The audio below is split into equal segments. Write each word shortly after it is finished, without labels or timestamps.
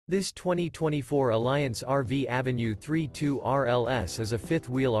This 2024 Alliance RV Avenue 32 RLS is a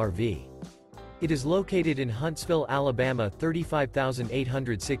fifth-wheel RV. It is located in Huntsville, Alabama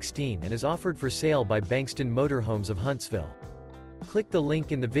 35816 and is offered for sale by Bankston Motorhomes of Huntsville. Click the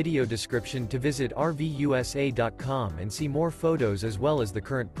link in the video description to visit RVUSA.com and see more photos as well as the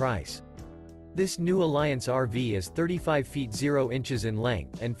current price. This new Alliance RV is 35 feet 0 inches in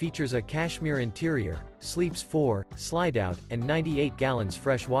length and features a CASHMERE interior, sleeps 4, Slideout, and 98 gallons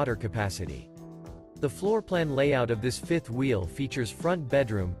fresh water capacity. The floor plan layout of this fifth wheel features front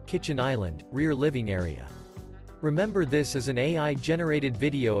bedroom, kitchen island, rear living area. Remember, this is an AI-generated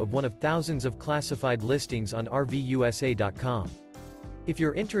video of one of thousands of classified listings on RVUSA.com. If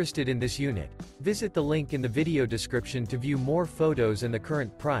you're interested in this unit, visit the link in the video description to view more photos and the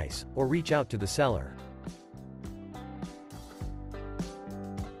current price, or reach out to the seller.